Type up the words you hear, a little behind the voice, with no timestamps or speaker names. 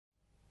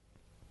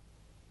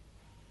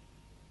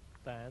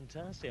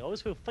Fantastic. I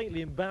always feel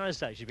faintly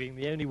embarrassed, actually, being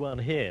the only one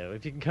here.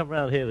 If you can come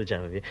round here, the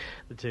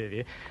two of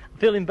you. I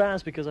feel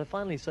embarrassed because I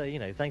finally say,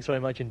 thanks very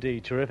much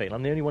indeed, terrific. And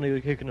I'm the only one who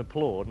can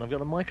applaud, and I've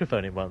got a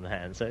microphone in one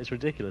hand, so it's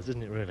ridiculous,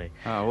 isn't it, really?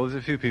 Oh, well, there's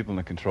a few people in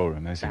the control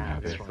room. They seem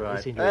happy. That's right. Right.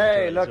 They seem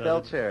Hey, enjoy it look, as they'll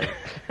well.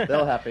 cheer.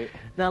 They're happy.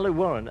 Now, look,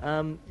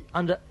 Warren,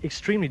 under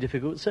extremely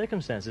difficult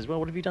circumstances, well,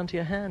 what have you done to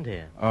your hand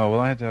here? Oh, well,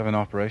 I had to have an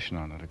operation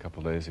on it a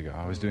couple of days ago.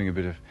 I was doing a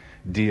bit of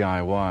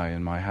DIY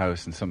in my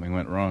house, and something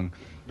went wrong.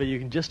 But you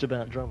can just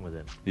about drum with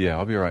it. Yeah,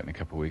 I'll be all right in a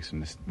couple of weeks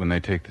when they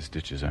take the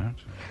stitches out.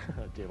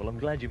 Oh dear, well I'm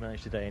glad you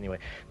managed today anyway.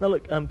 Now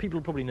look, people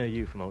will probably know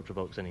you from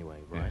Ultravox anyway,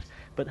 right? Yes.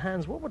 But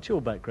Hans, what's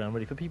your background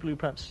really, for people who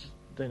perhaps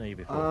don't know you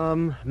before?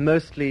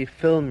 Mostly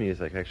film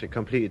music, actually.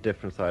 Completely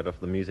different side of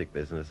the music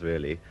business,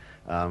 really.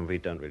 We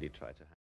don't really try to